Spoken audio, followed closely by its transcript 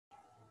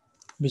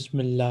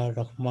Bismillah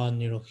Rahman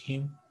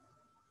Rahim.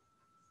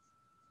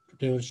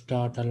 Today we'll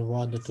start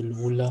Al-Wadatul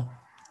Ula,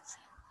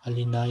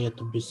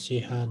 Al-Inayatu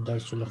Bisiha,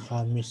 Darsul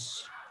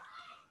Khamis.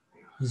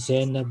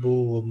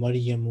 Zainabu wa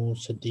Maryamu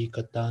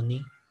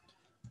Sadiqatani.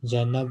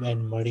 Zainab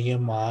and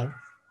Maryam are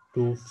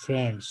two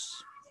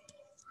friends.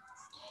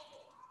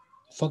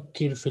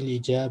 Fakkir fil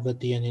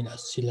ijabati anil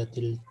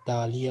asilatil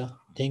taliya.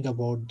 Think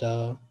about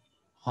the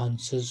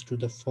answers to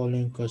the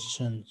following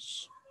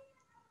questions.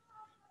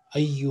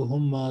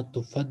 Ayyuhuma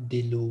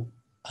tufaddilu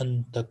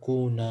an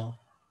takuna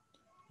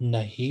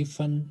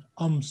nahifan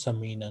am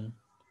saminan.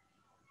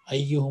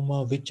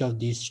 Ayyuhuma, which of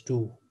these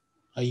two?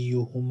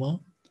 Ayyuhuma,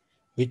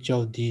 which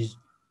of these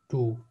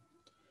two?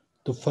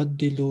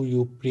 Tufaddilu,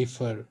 you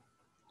prefer.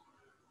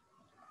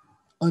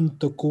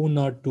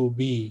 Antakuna, to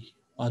be.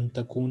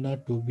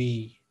 Antakuna, to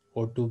be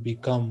or to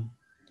become.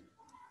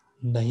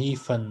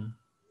 Nahifan,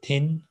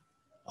 thin.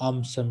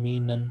 Am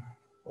saminan,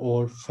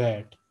 or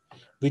fat.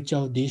 Which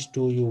of these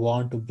two you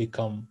want to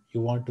become?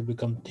 You want to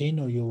become thin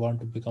or you want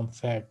to become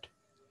fat?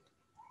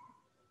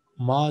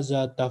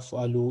 Maza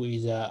taf'alu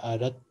iza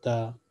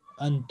aratta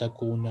an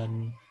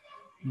takuna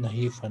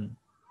nahifan.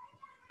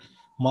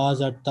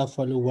 Maza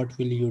tafalu, what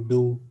will you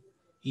do?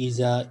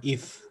 Iza,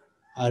 if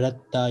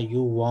aratta,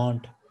 you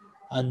want.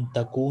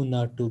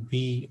 Antakuna, to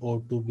be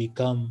or to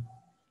become.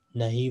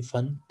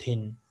 Nahifan,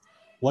 thin.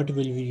 What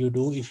will you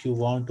do if you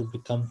want to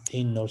become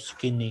thin or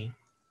skinny?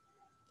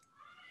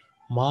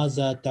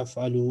 Maza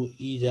tafalu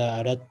iza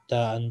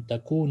aratta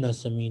antakuna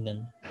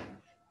saminan.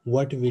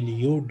 What will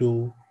you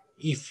do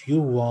if you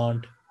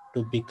want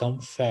to become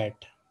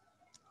fat?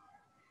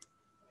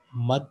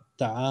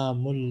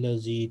 Matta'amul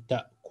lazi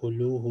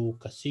ta'kuluhu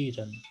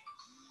kasiran.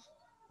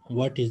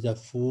 What is the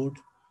food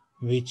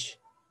which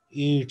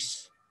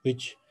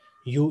which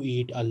you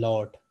eat a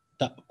lot?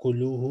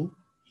 Ta'kuluhu,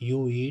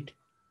 you eat.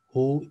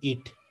 Who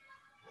eat?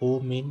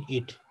 Who mean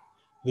it?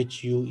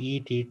 Which you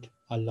eat it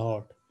a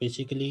lot.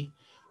 Basically,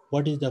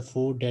 what is the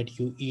food that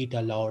you eat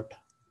a lot?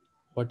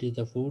 What is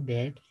the food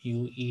that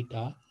you eat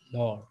a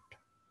lot?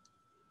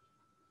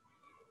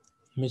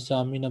 Miss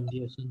Amin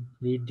Abdi Hassan,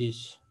 read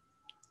this.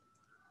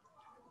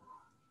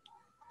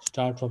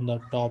 Start from the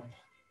top.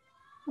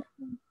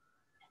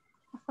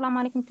 Assalamu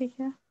alaikum,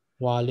 teacher.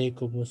 Wa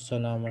alaikum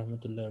assalam wa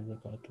rahmatullahi wa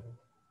barakatuh.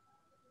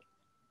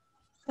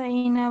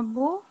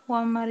 Zainabu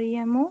wa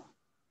Maryamu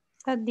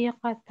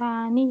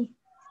Sadiqatani.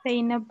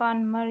 Zainab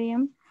and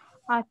Maryam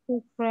are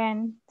two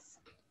friends.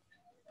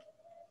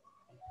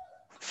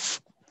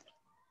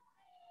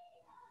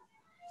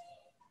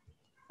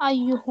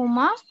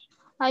 أيهما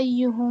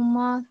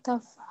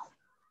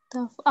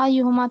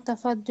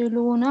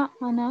تفضلون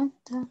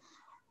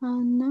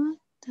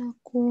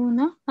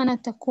أنا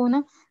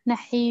تكون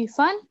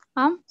نحيفا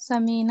أم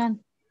سمينا.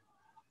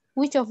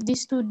 Which of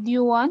these two do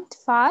you want?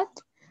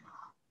 Fat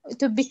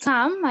to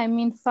become,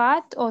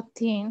 fat or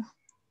thin.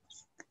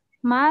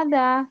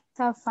 ماذا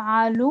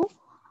تفعل?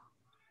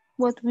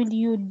 What will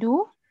you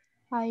do?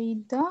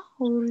 أيضا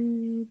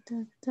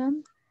أريد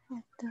أن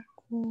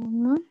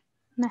تكون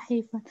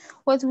نحيفا.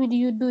 What will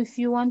you do if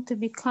you want to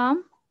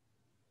become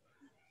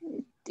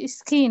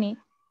skinny?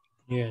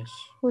 Yes.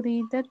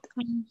 أريد أن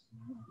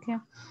okay.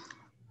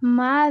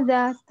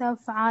 ماذا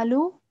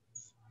تفعل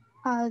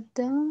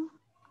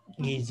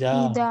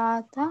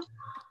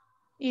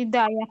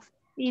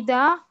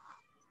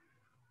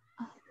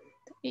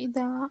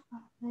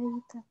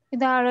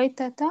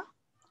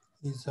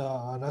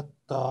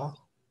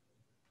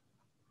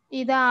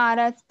إذا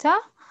أردت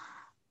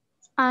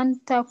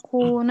أن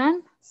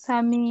تكون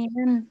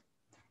سمينا.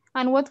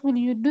 And what will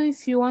you do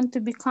if you want to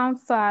become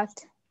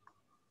fat?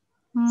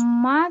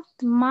 ما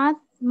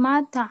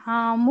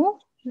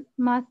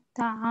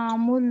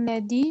الطعام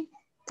الذي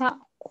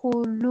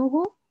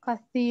تأكله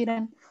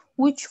كثيرا.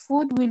 Which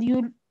food will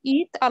you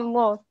eat a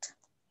lot?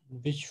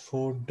 Which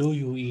food do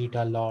you eat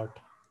a lot?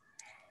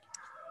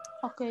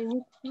 Okay,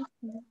 which food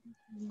do you eat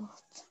a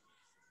lot?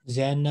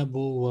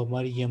 Zainabu wa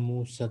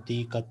Maryamu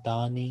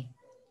Sadiqatani.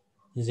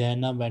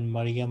 Zainab and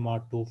Maryam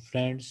are two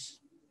friends.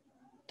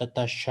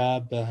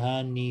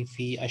 Tatashabahani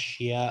fi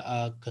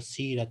ashya'a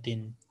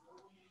kasiratin.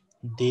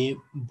 They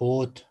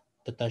both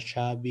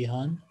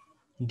tatashabihan.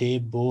 They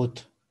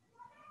both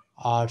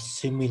are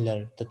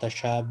similar.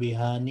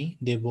 Tatashabihani.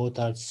 They both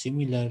are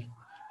similar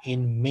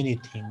in many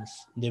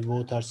things. They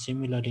both are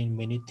similar in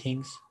many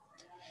things.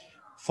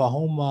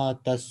 Fahuma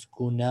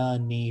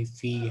taskunani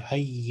fi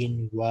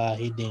hayyin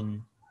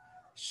wahidin.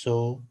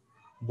 So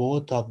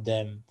both of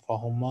them,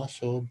 Fahuma,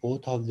 so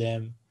both of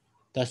them,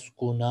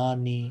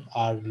 taskunani,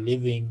 are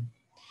living,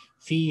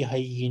 fi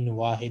hayyin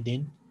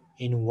wahidin,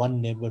 in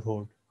one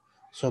neighborhood.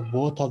 So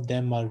both of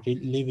them are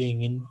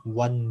living in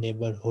one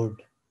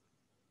neighborhood.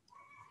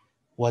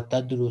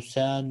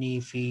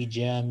 Watadrusani fi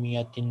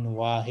jamiatin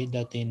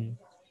wahidatin,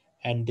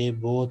 and they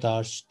both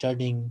are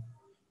studying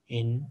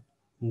in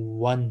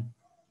one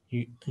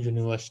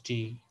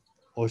university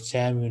or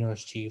same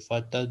university.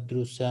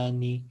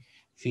 Fatadrusani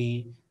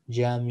fi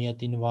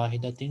jamiatin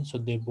wahidatin, so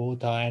they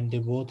both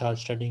are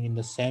studying in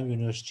the same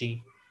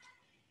university.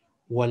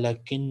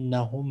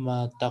 वलकिन्नहुमा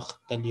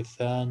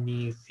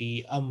तख्तलिफानी फी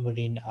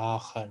अम्रिन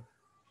आखर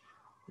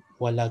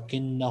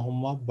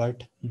वलकिन्नहुमा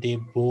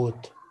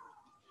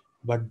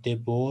but they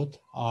both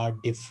are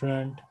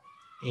different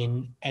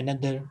in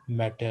another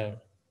matter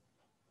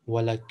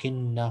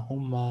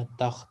वलकिन्नहुमा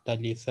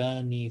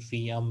तख्तलिफानी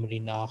फी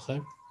अम्रिन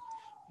आखर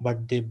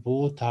but they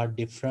both are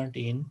different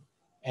in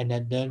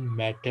another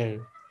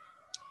matter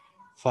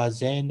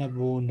فَزَيْنَبُ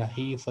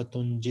نَحِيفَةٌ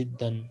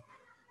جِدًّا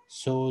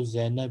So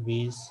Zainab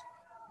is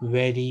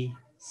very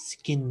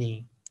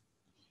skinny.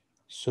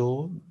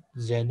 So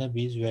Zainab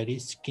is very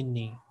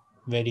skinny,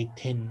 very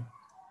thin.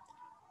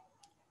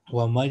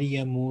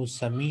 وَمَرْيَمُ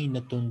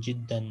سَمِينَةٌ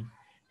جِدًّا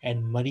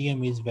And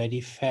Maryam is very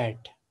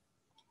fat.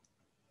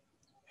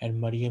 And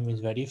Maryam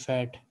is very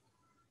fat.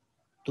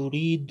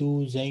 تُرِيدُ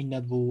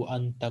زَيْنَبُ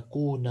أَن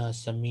تَكُونَ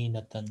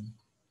سَمِينَةً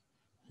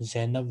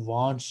Zainab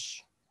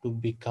wants to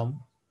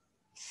become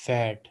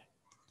fat.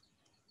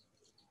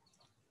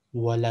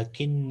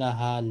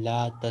 وَلَكِنَّهَا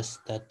لَا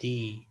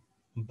تَسْتَطِيعُ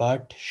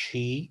But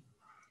she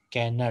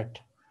cannot.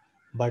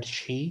 But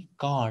she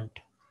can't.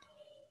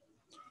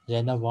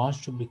 Zainab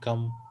wants to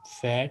become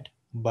fat,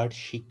 but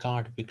she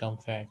can't become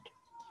fat.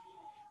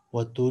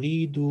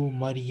 وَتُرِيدُ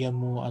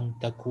مَرْيَمُ أَن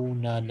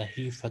تَكُونَ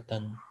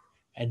نَحِيفَةً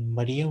And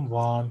Maryam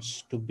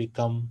wants to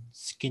become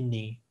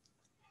skinny.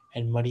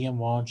 And Maryam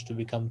wants to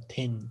become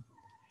thin.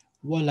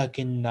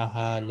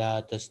 وَلَكِنَّهَا لَا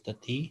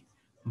تَسْتَطِيعُ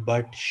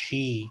But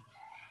she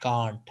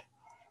can't.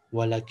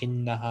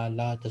 وَلَكِنَّهَا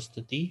لَا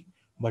تَسْتَطِيعُ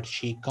But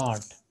she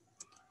can't.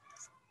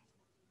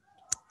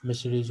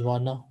 Mr.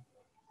 Rizwana,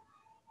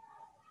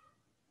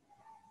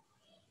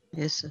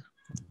 Yes, sir.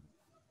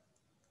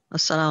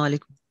 Assalamu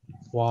alaikum.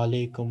 wa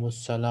alaikum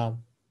assalam.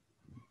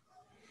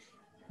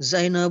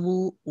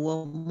 Zainabu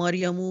wa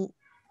Maryamu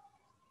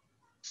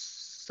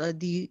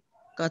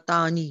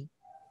Sadiqatani.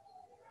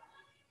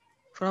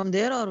 From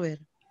there or where?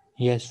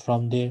 Yes,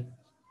 from there.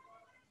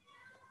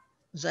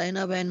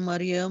 Zainab and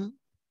Maryam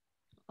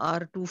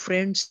are two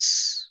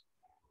friends.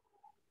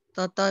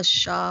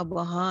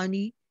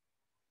 Tatashabahani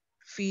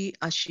fi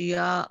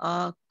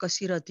ashiya'a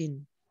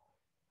kasiratin.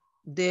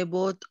 They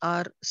both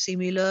are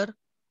similar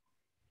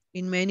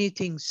in many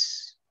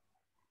things.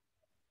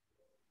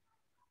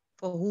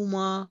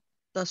 Fahuma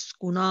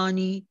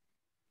taskunani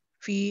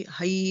fi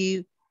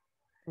hayyi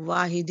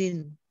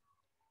wahidin.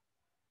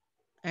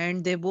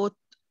 And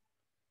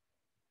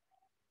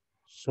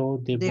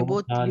So they they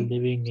both both are live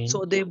living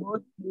so in. they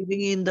both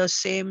living in the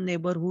same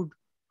neighborhood.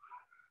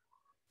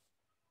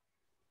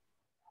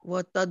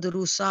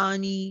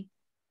 وتدرسان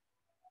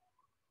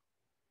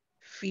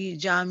في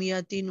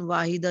جامعة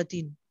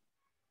واحدة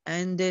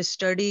and they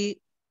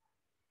study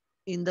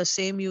in the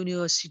same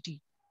university.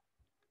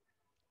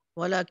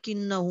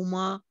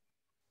 ولكنهما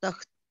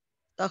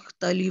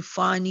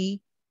تختلفان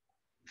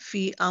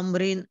في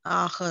أمر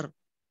آخر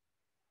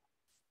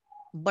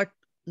but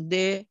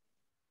they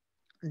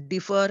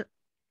differ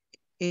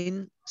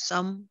in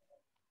some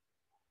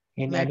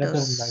In another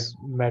matters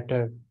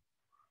matter.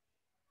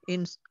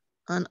 in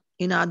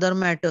in other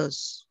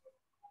matters.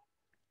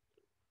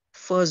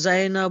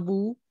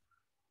 فزينب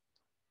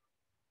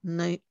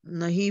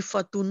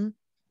نحيفة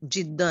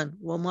جدا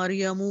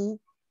ومريم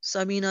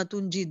سمينة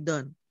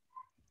جدا.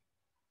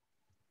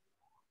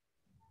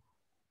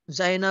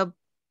 Zainab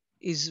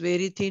is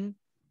very thin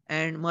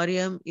and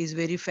Maryam is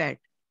very fat.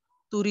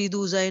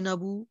 Turidu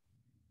Zainabu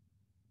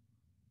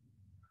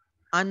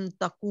an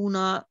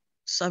takuna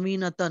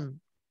saminatan.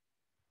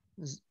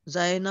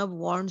 Zainab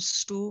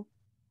wants to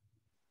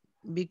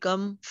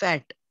become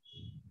fat.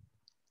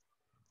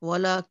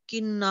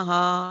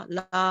 Walakinnaha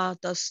la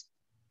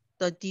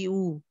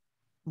tastatiu.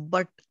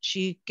 But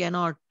she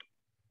cannot.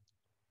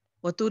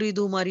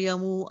 Waturidu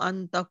Maryamu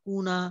an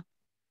takuna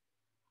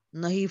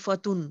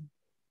nahifatun.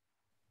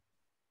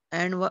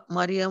 And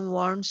Maryam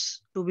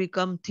wants to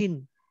become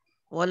thin.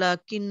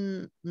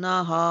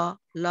 Walakinnaha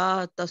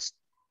la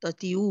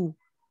tastatiu.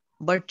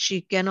 But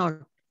she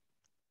cannot.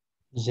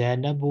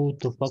 زينب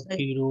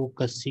تفكر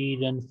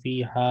كثيرا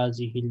في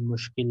هذه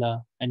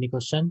المشكلة. Any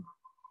question?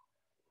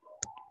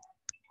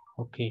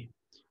 Okay.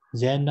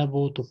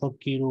 زينب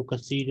تفكر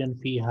كثيرا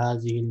في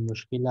هذه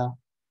المشكلة.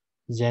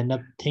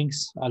 Zainab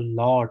thinks a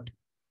lot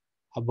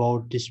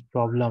about this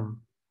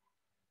problem.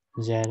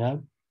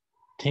 Zainab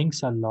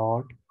thinks a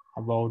lot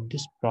about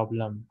this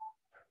problem.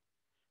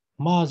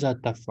 ماذا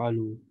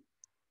تفعل?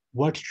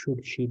 What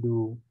should she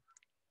do?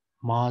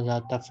 ماذا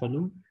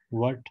تفعل?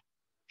 What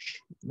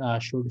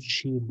should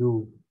she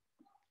do?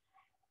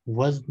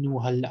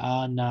 وزنها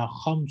الآن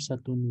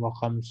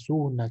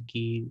 55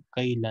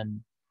 كيلا.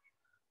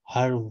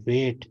 Her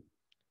weight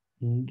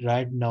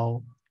right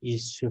now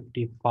is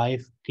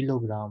 55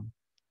 kilogram.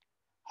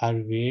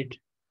 Her weight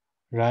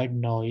right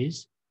now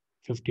is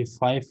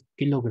 55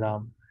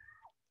 kilogram.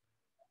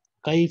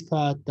 كيف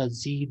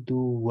تزيد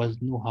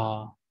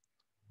وزنها?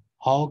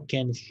 How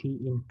can she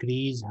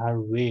increase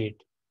her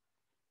weight?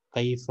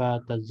 كيف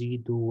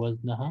تزيد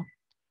وزنها?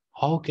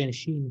 How can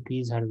she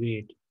increase her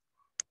weight?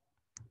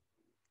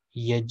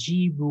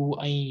 يجب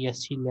أن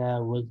يصل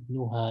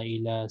وزنها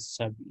إلى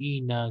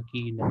 70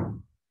 كيلا.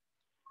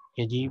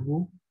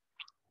 Yajibu,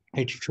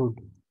 it should.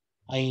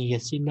 Ay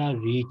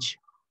yasila, reach,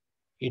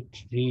 it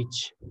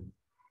reach.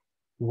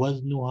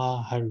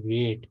 Waznuha, her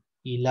weight.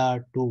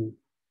 Ila, to.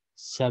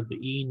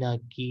 Sab'ina,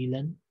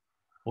 kilan,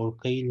 or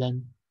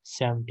kailan,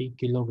 70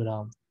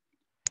 kilogram.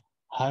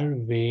 Her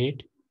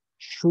weight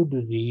should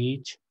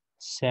reach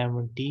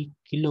 70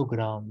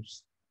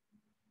 kilograms.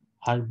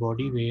 Her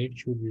body weight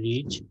should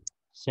reach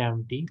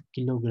 70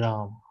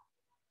 kilograms.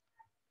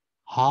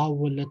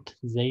 حاولت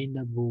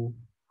زينب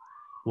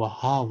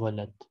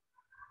وحاولت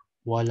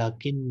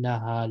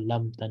ولكنها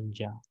لم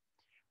تنجح.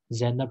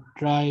 Zainab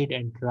tried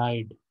and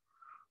tried.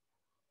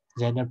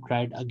 Zainab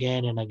tried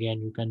again and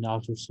again, you can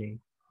also say.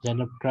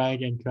 Zainab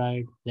tried and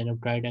tried.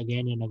 Zainab tried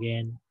again and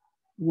again.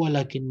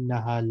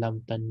 ولكنها لم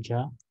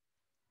تنجح.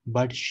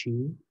 But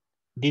she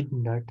did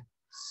not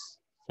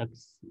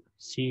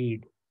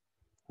succeed.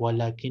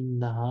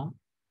 ولكنها,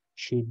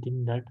 she did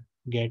not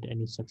get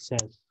any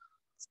success.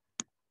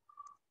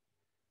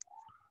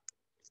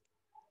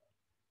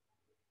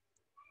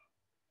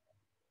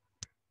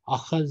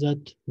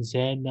 أخذت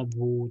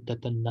زينب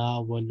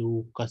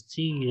تتناول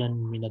كثيرا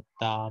من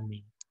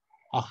الطعام.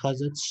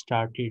 أخذت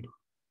started.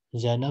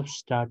 Zainab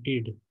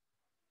started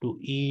to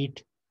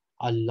eat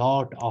a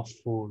lot of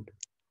food.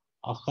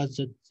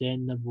 أخذت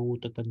زينب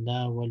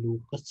تتناول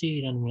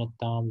كثيرا من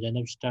الطعام.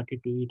 Zainab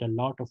started to eat a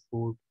lot of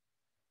food.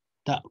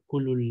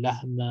 تأكل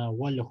اللحم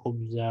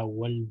والخبز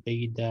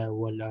والبيض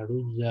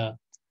والأرز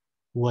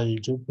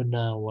والجبن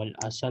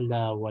والعسل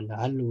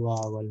والحلوى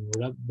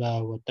والمربى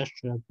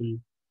وتشرب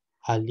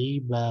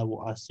الحليب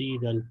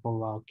وعصير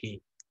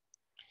الفواكه.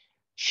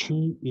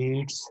 She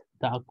eats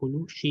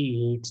تأكل, she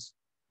eats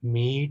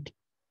meat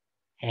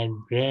and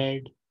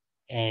bread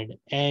and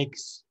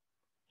eggs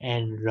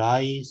and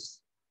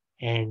rice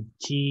and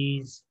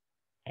cheese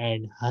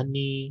and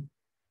honey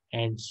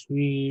and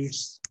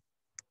sweets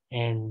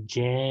and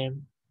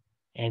jam,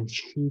 and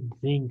she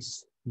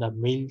drinks the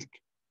milk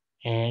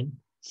and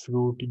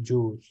fruit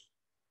juice.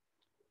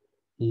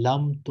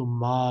 لم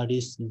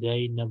تمارس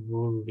زينب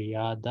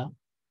الرياضة.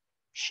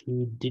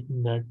 She did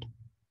not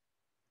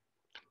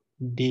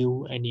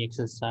do any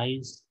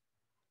exercise.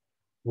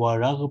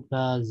 ورغم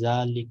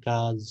ذلك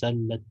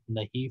ظلت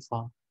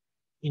نحيفة.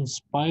 In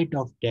spite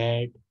of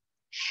that,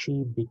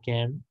 she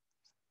became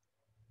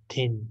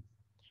thin,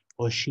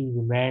 or she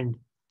remained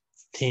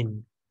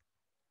thin.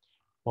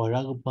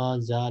 ورغم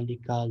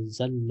ذلك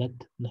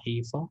ظلت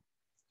نحيفة.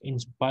 In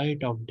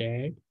spite of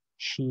that,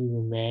 she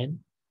remained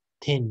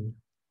thin.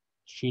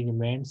 She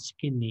remained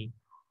skinny.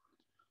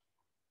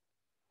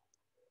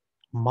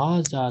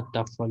 ماذا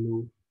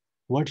تفعل?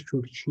 What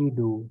should she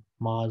do?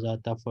 ماذا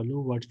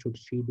تفعل? What should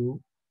she do?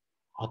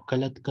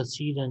 أكلت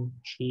كثيرا.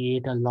 She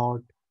ate a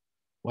lot.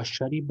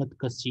 وشربت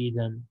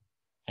كثيرا.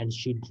 And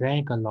she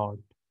drank a lot.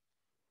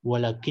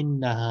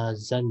 ولكنها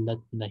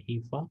ظلت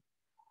نحيفة.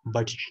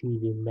 But she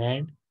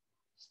remained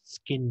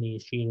skinny.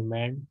 She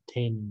remained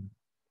thin.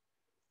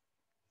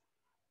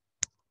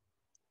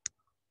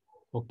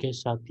 Okay,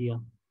 Satya.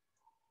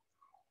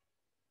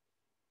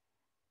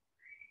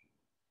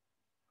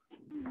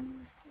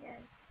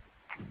 Yes.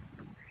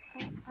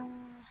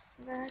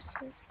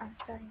 Versus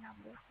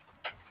Zainabu.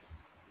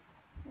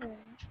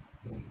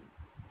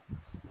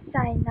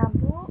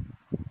 Zainabu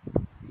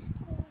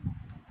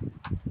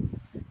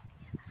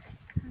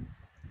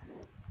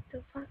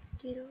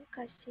تفكر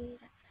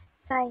كثيرا.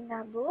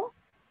 زينب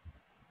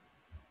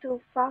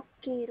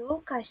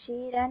تفكر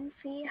كثيرا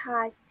في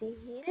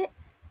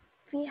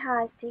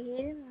هذه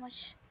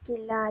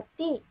المشكلات.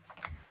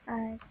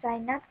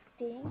 Zainab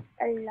thinks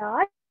a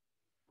lot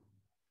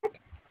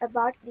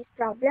about this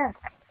problem.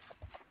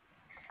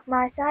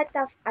 ماذا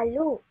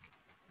تفعل?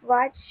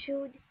 What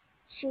should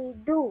she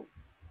do?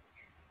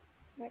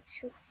 What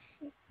should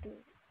she do?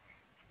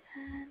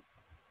 And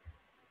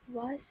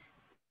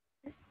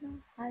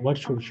What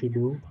should she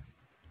do?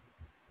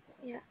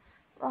 yeah.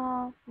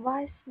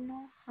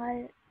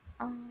 وزنها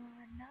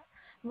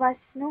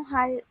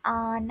وزنها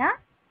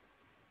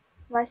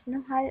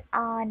وزنها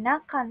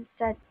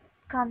خمسة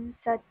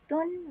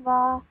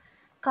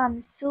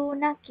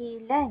وخمسون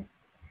كيلا,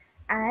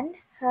 and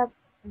her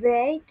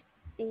weight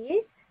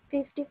is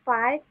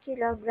 55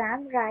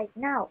 kilograms right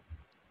now.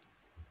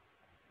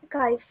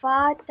 كيف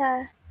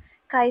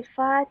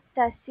كيف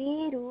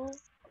تسير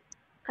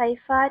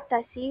كيف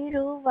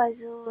تسير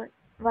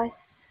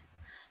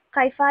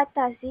كيف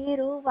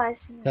تسير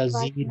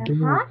تزيدو.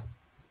 وزنها.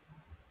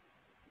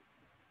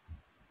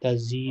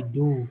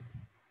 تزيدو.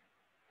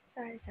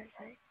 Sorry.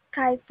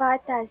 كيف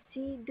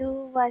تزيد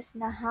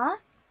وزنها.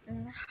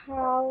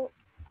 How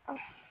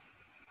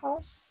how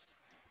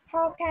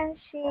how can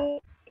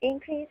she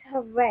increase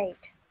her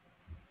weight?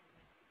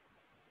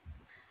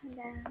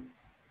 Then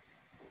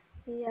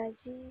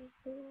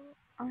يجب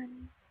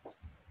أن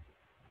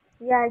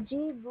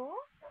يجب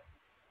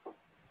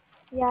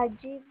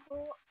يجب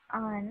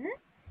أن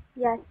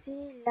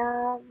يصل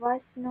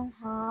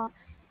وزنها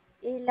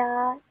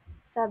إلى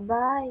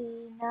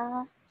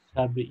 70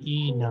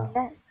 سبعين.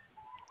 كيلا.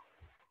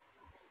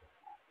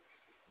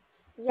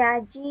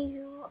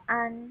 يجب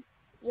أن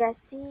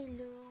يصل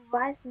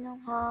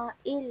وزنها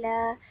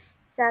إلى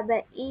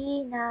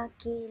 70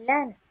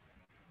 كيلا.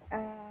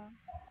 Uh,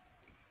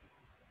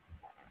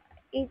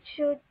 it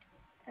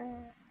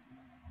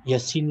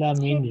Yasila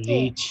should mean say,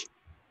 reach,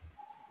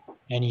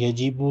 and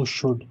yajibu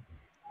should.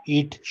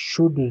 It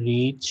should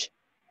reach,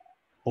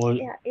 or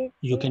yeah,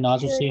 you it can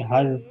also should say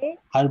reach,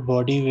 her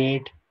body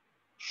weight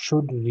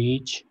should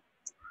reach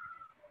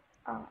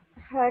uh,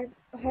 her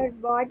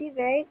body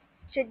weight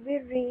should be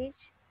reached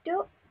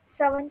to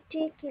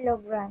 70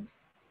 kilograms.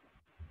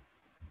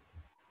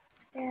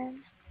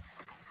 Then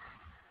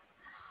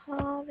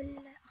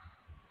حاول-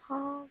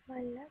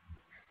 حاولت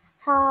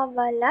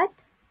حاولت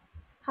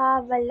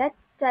حاولت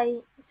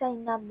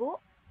زينب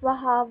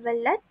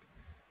وحاولت.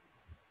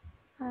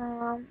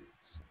 um,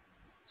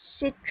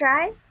 she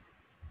tried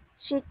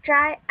she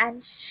tried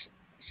and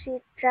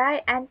she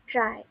tried and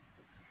tried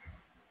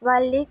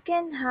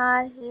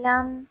ولكنها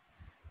لم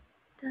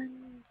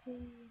تنجح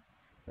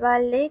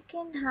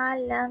ولكنها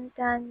لم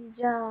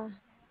تنجح.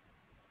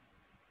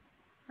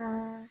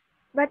 uh,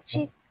 but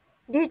she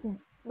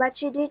didn't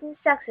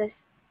succeed.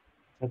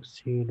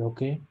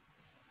 Okay,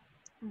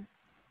 Mm,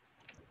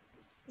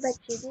 but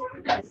she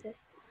didn't success.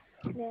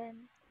 Then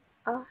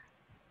uh,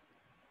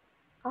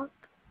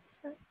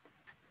 أقصت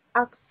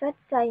أقصت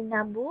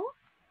زينب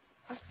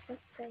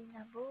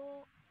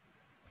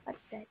what's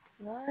that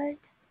word?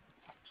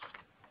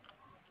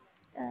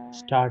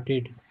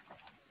 started.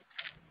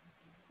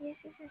 Yes,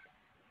 yes, yes.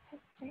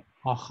 Okay.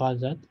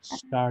 Akhazat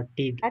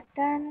started.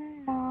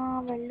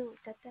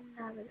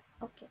 تتناول.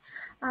 Okay.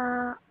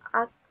 Uh,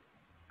 أك-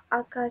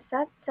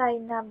 أخذت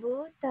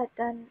زينب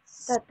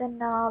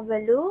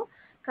تتناول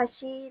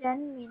كثيرا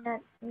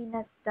من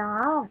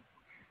الطعام.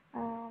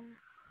 Um,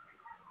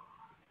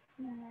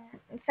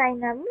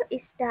 Zainab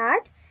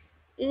start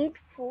eat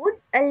food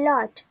a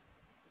lot.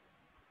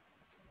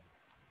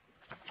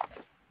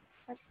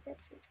 What's that?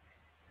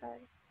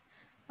 Sorry.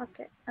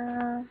 Okay.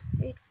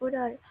 Eat food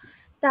a lot.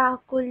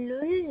 تأكل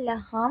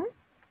اللحم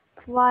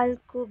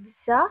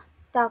والخبز.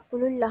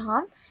 تأكل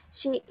اللحم.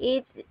 She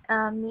eats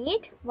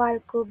meat.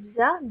 والخبز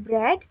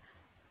bread.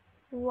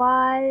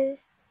 وال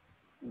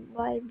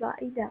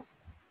والبيضة.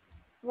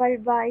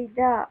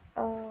 والبيضة.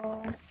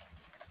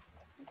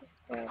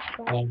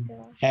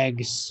 بيضة.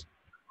 Eggs.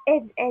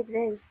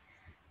 egg.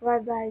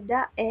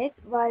 والبيضة egg.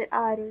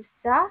 والأرز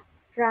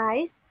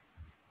rice.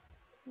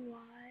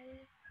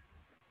 وال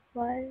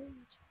وال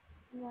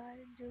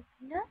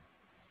والجبنة.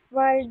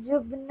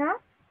 والجبنة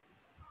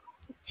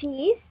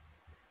cheese.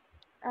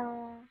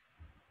 Uh,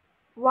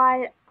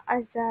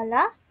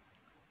 والعسل.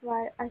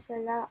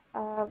 والعسل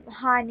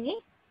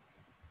honey.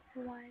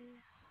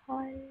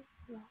 والحلوى.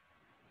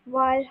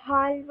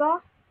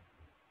 والحلوى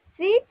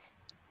sweet.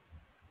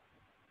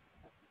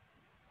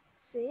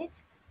 sweet.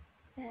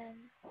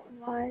 And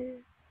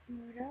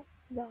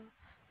والمربى.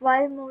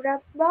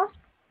 والمربى.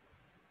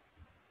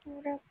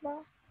 مربى.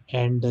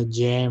 And the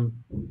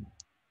jam.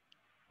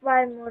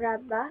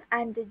 والمربى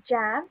and the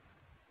jam.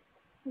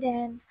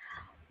 Then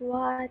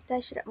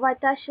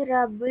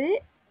وتشرب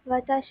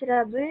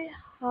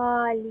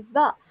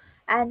الحليب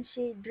and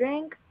she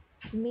drink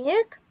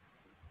milk.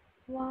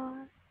 و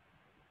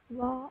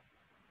وأدير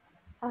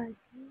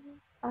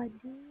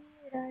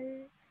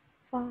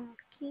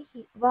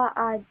الفواكه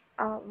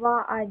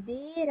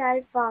وأدير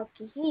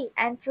الفواكه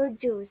and fruit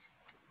juice.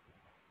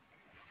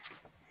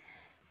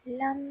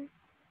 لم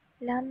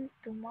لم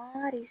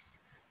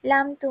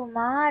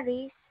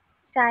تمارس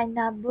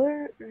زينب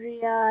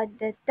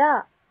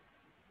الرياضة.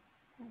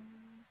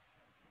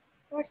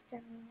 What's the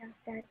meaning of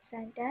that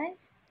sentence?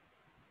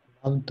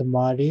 Lam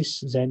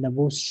Tamaris.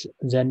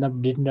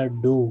 Zainab did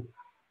not do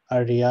a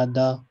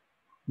riyada,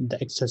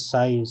 the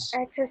exercise.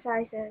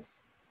 Exercises.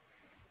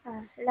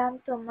 لم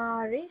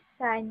تمارس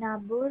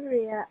زينب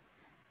الرياضة.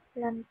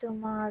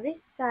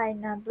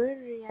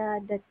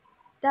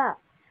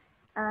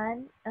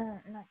 And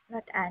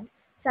not and.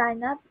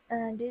 Zainab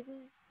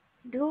didn't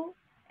do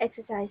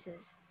exercises.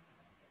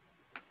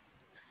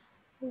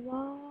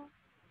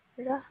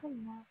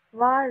 ورغم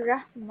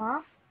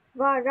ورغم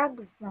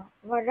ورغم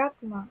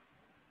ورغم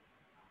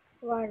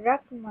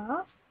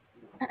ورغم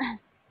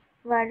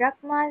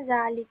ورغم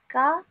ذلك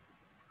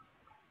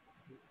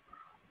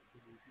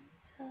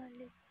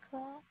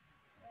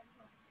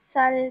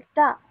سلت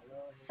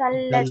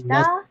سلت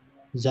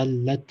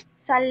Zallat.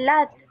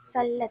 سلت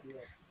سلت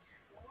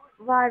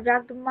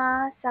ورغم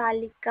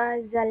ذلك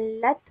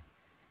زلت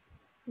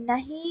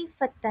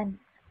نحيفة.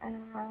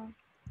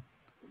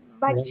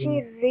 But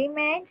she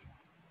remained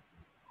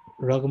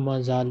Ragma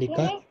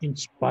Zalika. skinny. In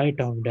spite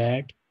of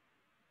that,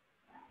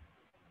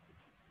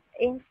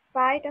 In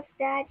spite of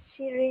that,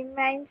 she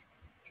remains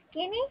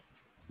skinny.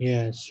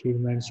 yes, she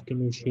meant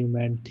skinny, she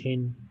meant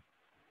thin.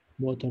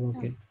 Both are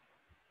okay.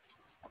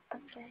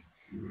 Okay.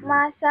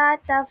 Masa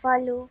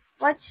tafalu.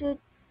 What should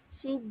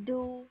she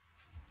do?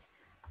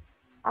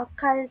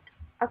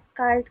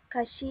 Akalt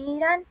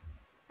kashiran.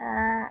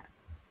 Uh,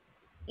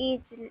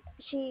 eat.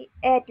 She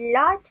ate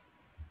lot.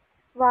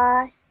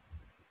 Was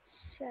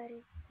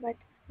sharibat.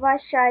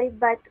 Was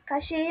sharibat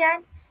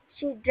kashiran.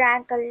 She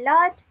drank a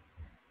lot.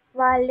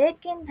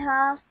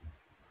 वलेकिन्हा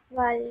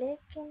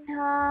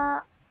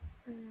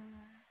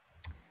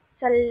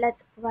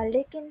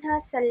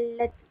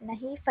सल्लत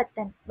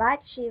नहीफतन, but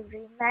she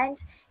remains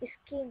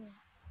skinny.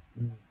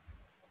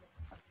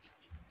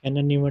 Can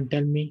anyone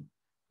tell me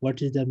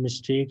what is the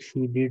mistake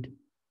she did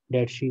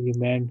that she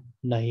remained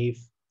naive,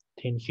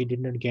 thin? She did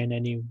not gain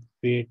any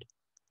weight.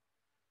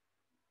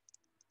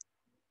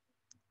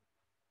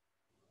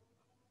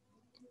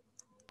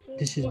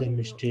 She This is the didn't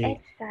do mistake.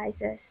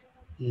 exercises.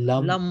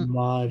 Lam Lam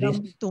maris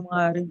Lam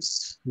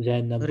Tumaris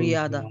Zainabu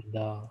Riada.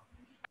 Ziyada.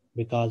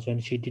 Because when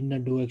she did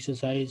not do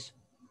exercise,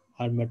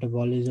 her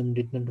metabolism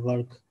did not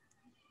work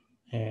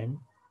and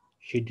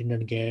she did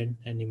not gain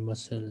any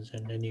muscles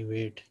and any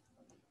weight.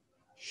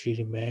 She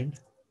remained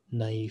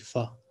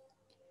naifa.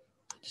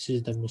 This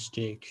is the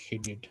mistake she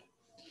did.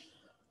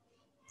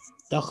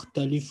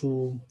 تختلف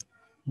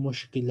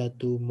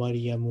مشكلة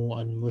مريم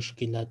عن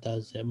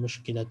مشكلة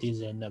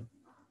Zainab.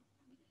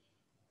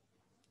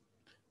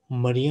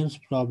 Maryam's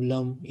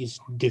problem is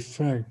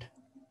different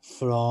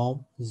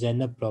from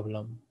Zainab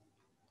problem.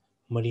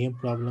 Maryam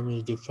problem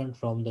is different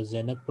from the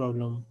Zainab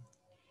problem.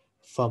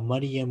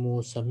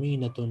 فَمَرْيَمُ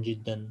سَمِينَةٌ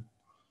جِدًّا.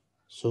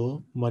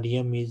 So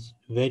Maryam is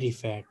very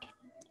fat.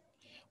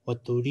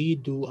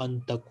 وَتُرِيدُ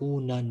أَن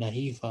تَكُونَ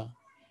نَحِيفًا.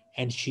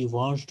 And she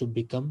wants to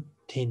become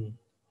thin.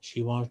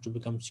 She wants to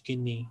become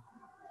skinny.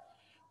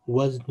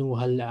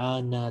 وَزْنُهَا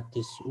الْآنَ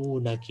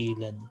 90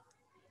 كيلا.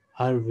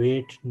 Her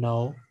weight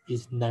now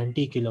is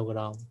 90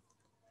 kilogram.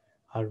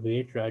 Her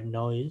weight right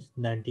now is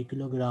 90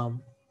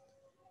 kilogram.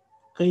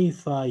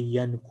 كيف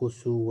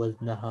ينقص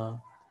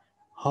وزنها?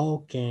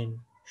 How can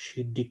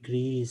she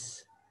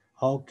decrease?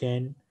 How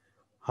can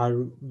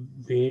her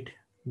weight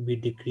be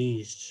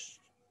decreased?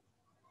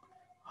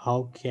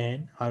 How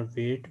can her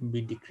weight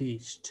be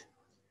decreased?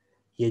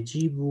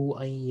 يجب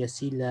أن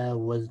يصل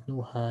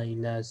وزنها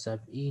إلى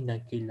 70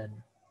 كيلا.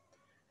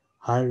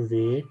 Her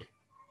weight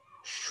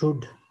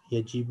should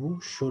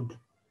should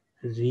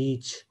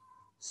reach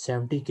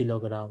 70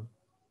 kilogram.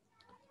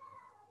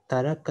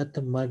 تركت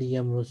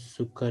مريم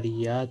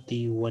السكريات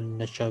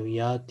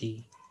والنشويات.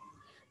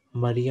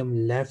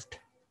 Maryam left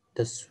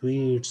the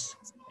sweets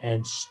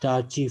and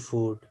starchy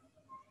food.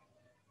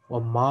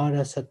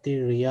 ومارست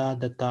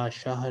الرياضة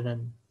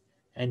شهرا.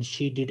 And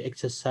she did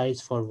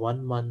exercise for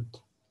 1 month.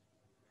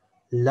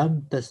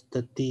 لم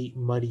تستطع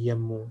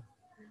مريم.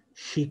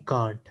 She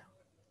can't.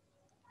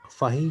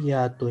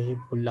 فهي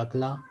تحب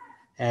الأكل,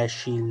 as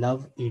she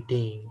loved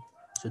eating.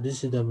 So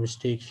this is the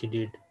mistake she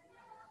did.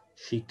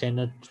 She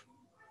cannot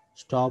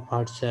stop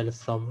herself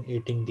from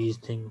eating these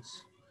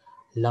things.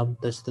 لم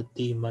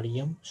تستطع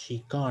مريم.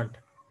 She can't,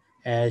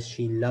 as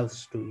she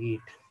loves to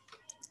eat.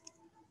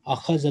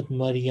 أخذت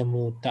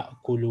مريم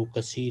تأكل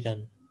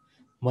كثيرا.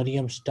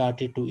 Maryam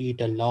started to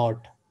eat a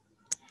lot.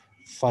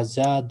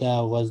 فزاد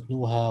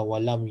وزنها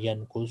ولم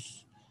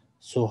ينقص.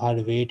 So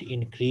her weight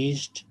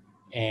increased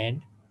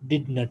and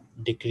did not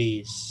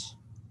decrease.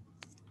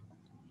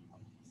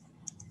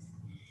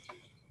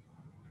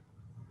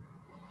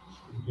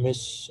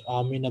 Miss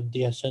Amin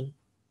Abdi Hassan.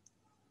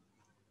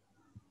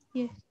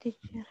 Yes,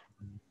 teacher.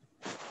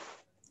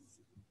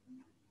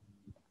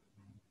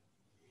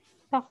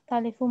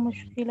 تختلف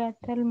مشكلة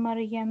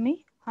المريم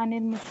عن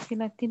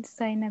المشكلة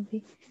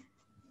الزينبي.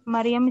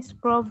 Maryam's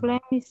problem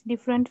is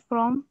different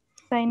from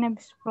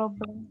Zainab's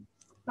problem.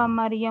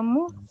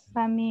 فمريم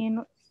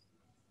سمينة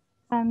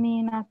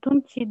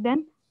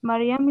جدا.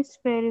 Maryam is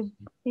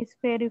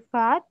very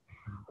fat.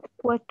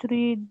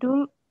 وتريد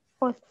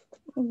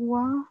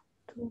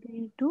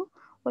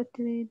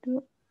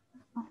وتريد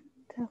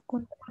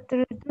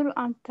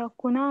أن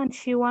تكون and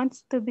she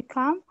wants to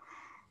become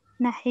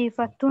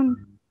نحيفة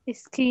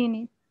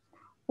skinny.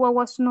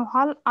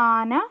 ووزنها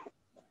الآن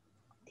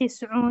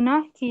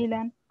 90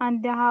 كيلا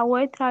and her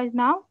weight right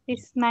now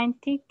is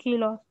 90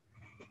 kilos.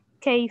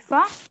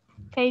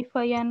 كيف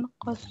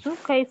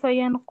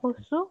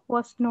ينقص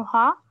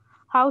وزنها?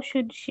 How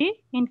should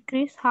she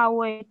increase her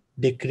weight?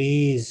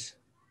 Decrease.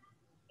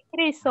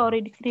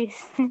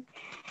 Decrease.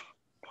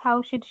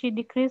 How should she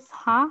decrease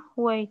her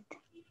weight?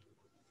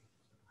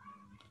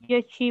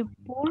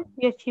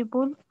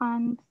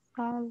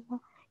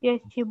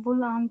 يجب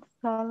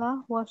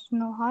الأنسلة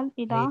وزنها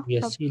إلى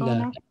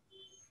يصل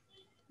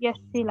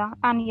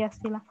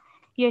 70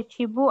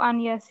 يجب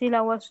أن يصل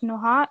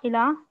وزنها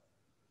إلى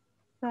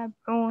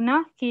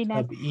 70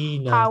 كيلا.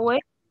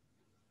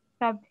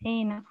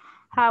 70.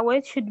 Her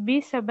weight should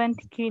be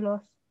 70 kilos.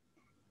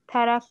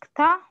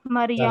 تركت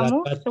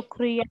مريم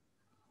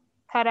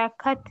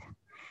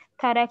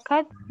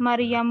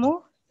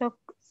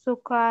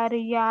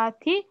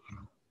سكريات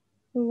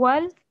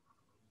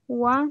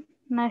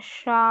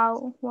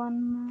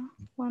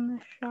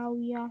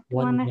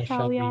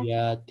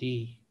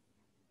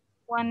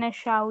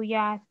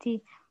والنشويات.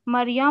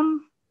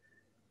 مريم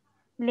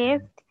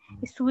left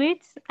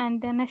sweets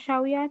and the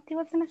نشويات.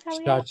 What's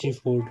نشويات? Starchy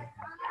food.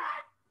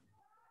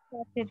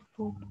 Started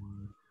food.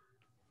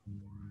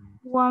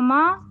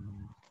 وما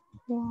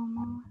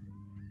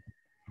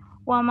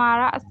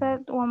ومارست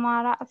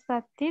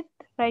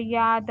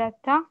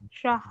الرياضة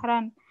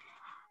شهرا,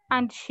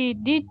 and she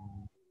did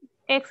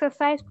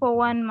exercise for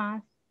 1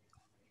 month.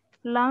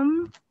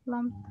 لم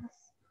لم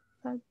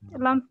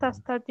لم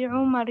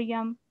تستطع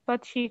مريم,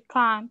 but she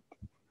can't.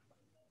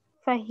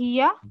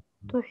 فهي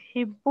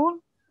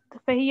تحب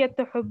فهي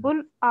تحب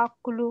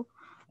الأكل.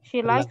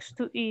 She likes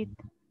to eat.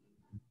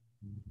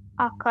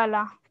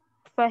 أكل.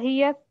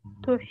 فهي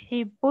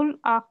تحب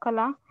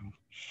الأكل.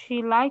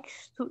 She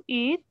likes to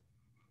eat.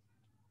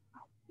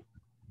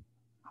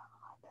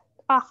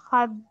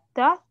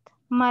 أخذت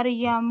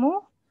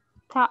مريم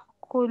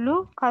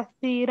تأكل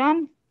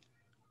كثيرا.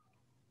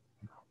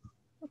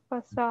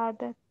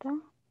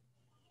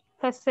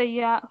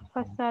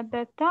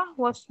 فسادت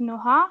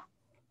وزنها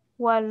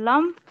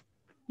ولم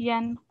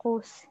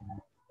ينقص.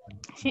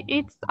 She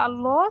eats a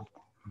lot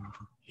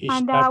She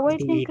and her started weight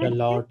to eat a increased.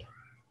 lot.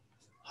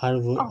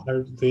 Oh,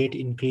 Her weight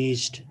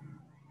increased.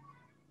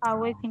 her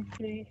weight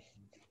increased.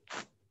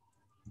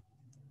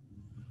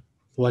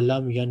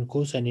 ولم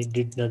ينقص, and it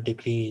did not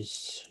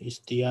decrease.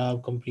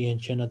 استيعاب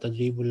comprehension.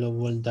 التدريب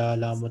الأول ده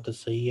علامة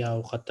الصحيحة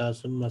وخطأ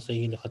ثم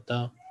صحيح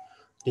الخطأ.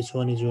 This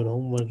one is your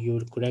homework. You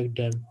will correct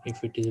them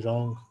if it is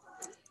wrong.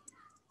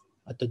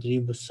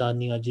 التدريب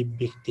الثاني أجب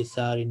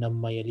باختصار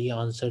عما يلي.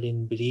 Answer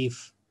in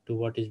brief to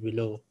what is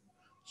below.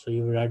 So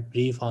you will write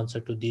brief answer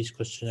to these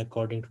questions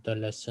according to the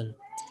lesson.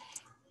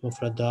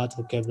 مفردات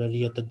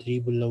vocabulary.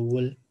 التدريب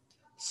الأول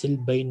سل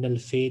بين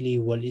الفعل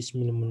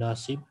والاسم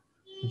المناسب.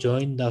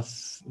 Join the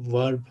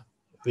verb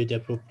with the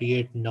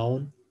appropriate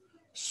noun.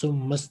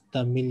 ثم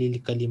استعمل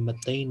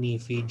الكلمتين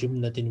في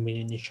جملة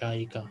من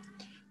إنشائك.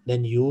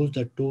 Then use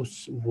the two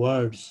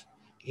words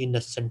in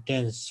a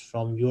sentence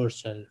from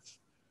yourself.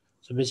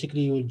 So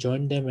basically you will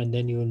join them and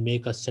then you will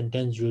make a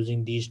sentence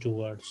using these two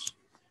words.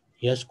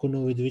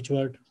 Yaskunu with which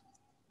word?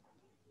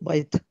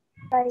 Bait.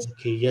 Bite.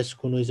 Okay,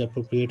 yaskunu is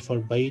appropriate for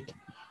bait.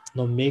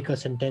 Now make a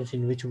sentence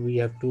in which we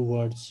have two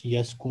words,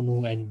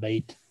 yaskunu and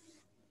bait.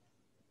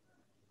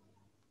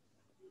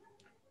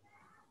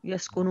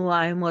 يسكن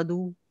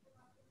أحمد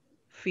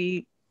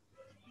في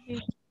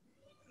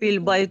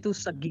البيت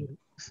الصغير.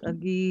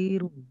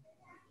 صغير.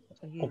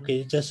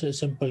 Okay, just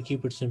simple,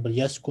 keep it simple.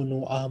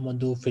 Yaskunu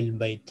Ahmadu fil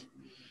bait.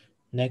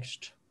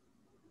 Next.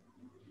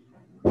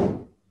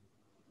 Or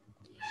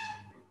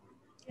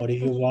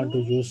if you want to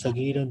use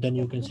Sagirin, then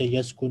you can say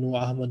Yaskunu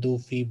Ahmadu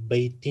fi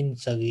baitin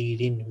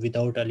Sagirin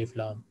without alif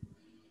lam.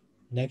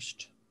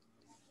 Next.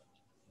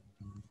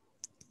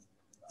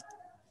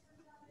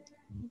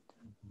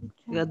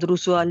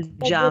 يدرس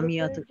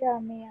الجامعة. تدرس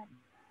الجامعة.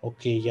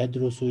 Okay,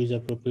 Yadrusu is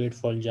appropriate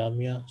for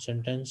Jamia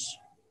sentence.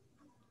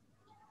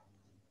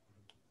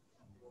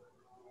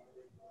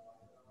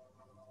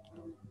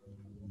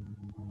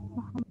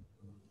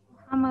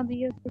 محمد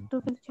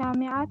يدرس في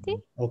الجامعة.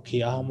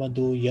 Okay,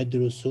 Ahmadu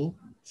Yadrusu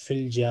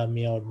fil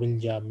Jamia or bil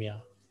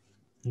Jamia.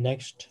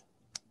 Next.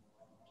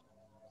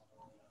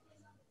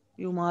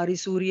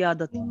 يمارس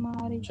رياضة.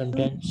 يمارس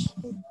Sentence.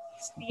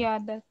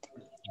 رياضة.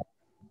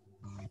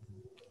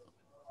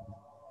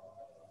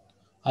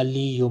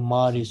 Ali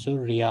Yumarisu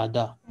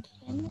Riyada.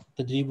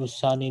 تدريب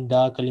الثاني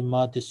دا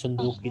كلمات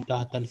الصندوق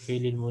تحت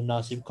الفعل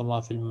المناسب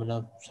كما في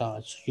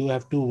المنافسات. You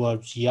have two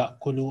verbs,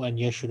 يأكل and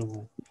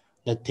يشرب.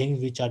 The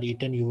things which are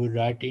eaten you will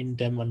write in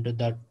them under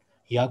that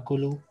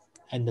يأكل,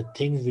 and the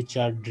things which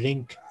are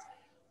drunk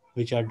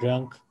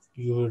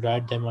you will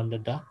write them under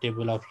the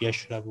table of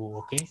يشرب.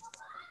 Okay,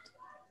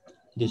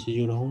 this is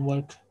your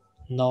homework.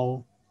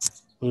 Now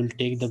we will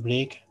take the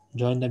break.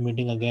 Join the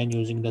meeting again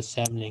using the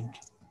same link.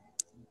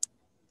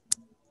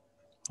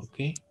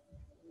 Okay,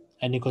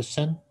 any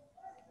question?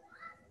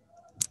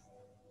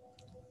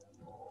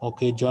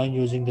 Okay, join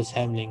using the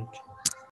same link.